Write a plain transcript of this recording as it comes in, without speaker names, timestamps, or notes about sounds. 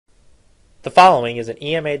The following is an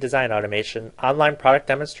EMA Design Automation online product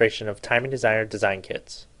demonstration of TimingDesigner Design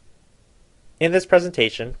Kits. In this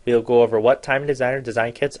presentation, we will go over what TimingDesigner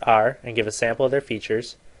Design Kits are and give a sample of their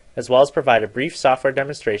features, as well as provide a brief software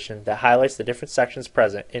demonstration that highlights the different sections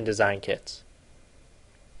present in design kits.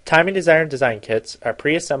 TimingDesigner Design Kits are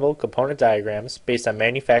pre-assembled component diagrams based on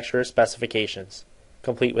manufacturer specifications,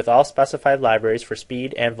 complete with all specified libraries for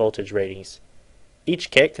speed and voltage ratings. Each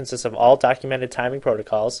kit consists of all documented timing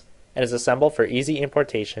protocols and is assembled for easy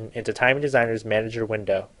importation into TimingDesigner's Manager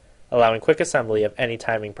window, allowing quick assembly of any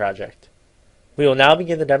timing project. We will now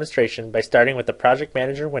begin the demonstration by starting with the Project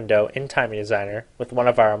Manager window in TimingDesigner with one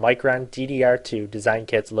of our Micron DDR2 design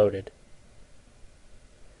kits loaded.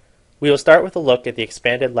 We will start with a look at the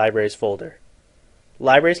Expanded Libraries folder.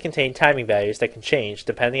 Libraries contain timing values that can change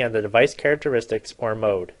depending on the device characteristics or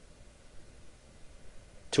mode.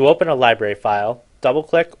 To open a library file,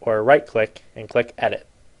 double-click or right-click and click Edit.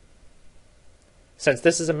 Since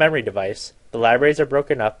this is a memory device, the libraries are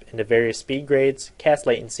broken up into various speed grades, cast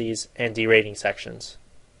latencies, and derating sections.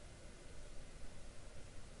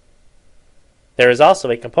 There is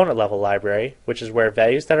also a component level library, which is where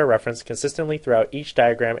values that are referenced consistently throughout each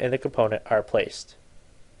diagram in the component are placed.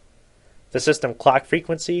 The system clock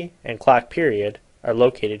frequency and clock period are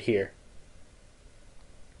located here.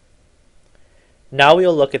 Now we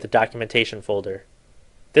will look at the documentation folder.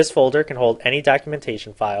 This folder can hold any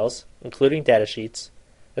documentation files, including datasheets,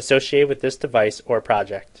 associated with this device or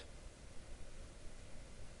project.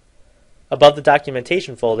 Above the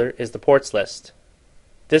documentation folder is the ports list.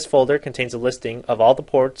 This folder contains a listing of all the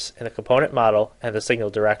ports in the component model and the signal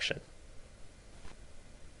direction.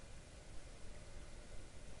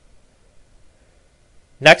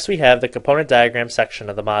 Next we have the component diagram section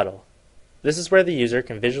of the model. This is where the user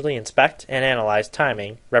can visually inspect and analyze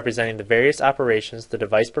timing representing the various operations the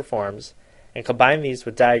device performs and combine these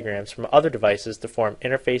with diagrams from other devices to form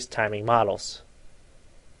interface timing models.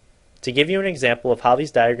 To give you an example of how these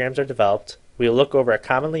diagrams are developed, we will look over a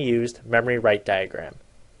commonly used memory write diagram,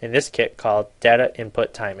 in this kit called Data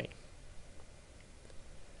Input Timing.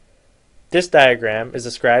 This diagram is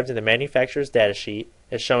described in the manufacturer's datasheet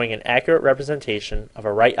as showing an accurate representation of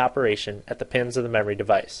a write operation at the pins of the memory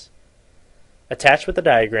device. Attached with the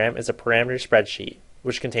diagram is a parameter spreadsheet,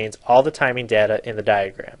 which contains all the timing data in the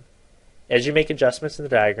diagram. As you make adjustments in the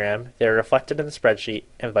diagram, they are reflected in the spreadsheet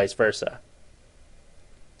and vice versa.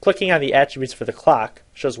 Clicking on the attributes for the clock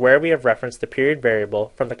shows where we have referenced the period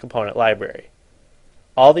variable from the component library.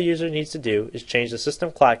 All the user needs to do is change the system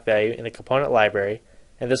clock value in the component library,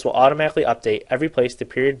 and this will automatically update every place the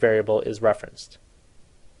period variable is referenced.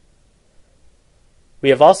 We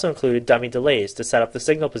have also included dummy delays to set up the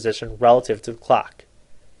signal position relative to the clock.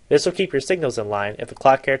 This will keep your signals in line if the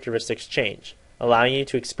clock characteristics change, allowing you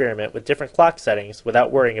to experiment with different clock settings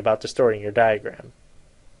without worrying about distorting your diagram.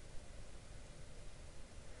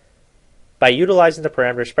 By utilizing the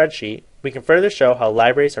parameter spreadsheet, we can further show how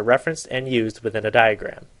libraries are referenced and used within a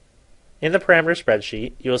diagram. In the parameter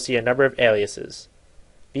spreadsheet, you will see a number of aliases.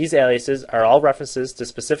 These aliases are all references to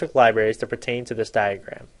specific libraries that pertain to this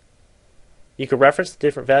diagram. You can reference the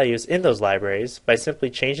different values in those libraries by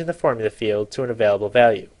simply changing the formula field to an available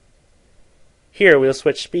value. Here we will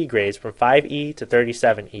switch speed grades from 5E to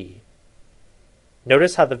 37E.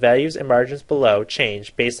 Notice how the values and margins below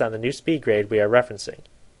change based on the new speed grade we are referencing.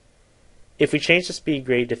 If we change the speed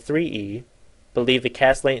grade to 3E, but leave the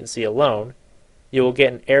cast latency alone, you will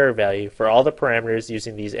get an error value for all the parameters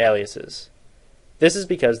using these aliases. This is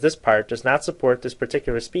because this part does not support this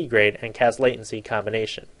particular speed grade and cast latency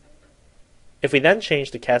combination. If we then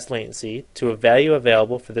change the cast latency to a value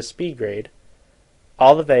available for the speed grade,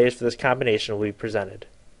 all the values for this combination will be presented.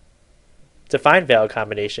 To find valid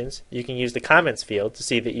combinations, you can use the comments field to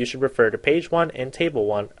see that you should refer to page 1 and table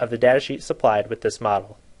 1 of the datasheet supplied with this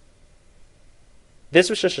model. This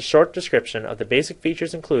was just a short description of the basic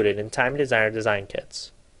features included in TimingDesigner Design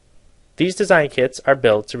Kits. These design kits are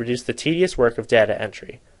built to reduce the tedious work of data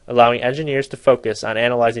entry, allowing engineers to focus on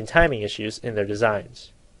analyzing timing issues in their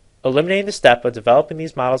designs. Eliminating the step of developing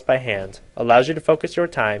these models by hand allows you to focus your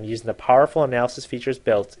time using the powerful analysis features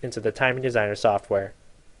built into the TimingDesigner software.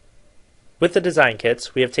 With the design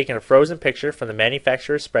kits, we have taken a frozen picture from the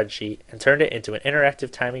manufacturer's spreadsheet and turned it into an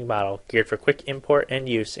interactive timing model geared for quick import and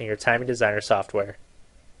use in your TimingDesigner software.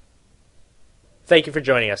 Thank you for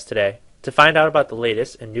joining us today. To find out about the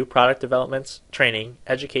latest in new product developments, training,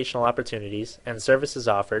 educational opportunities, and services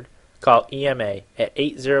offered, call EMA at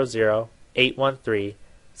 800-813-7287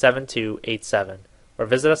 or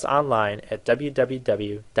visit us online at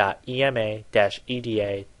www.ema-eda.com.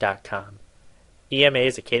 EMA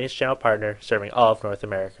is a Cadence Channel partner serving all of North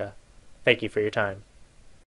America. Thank you for your time.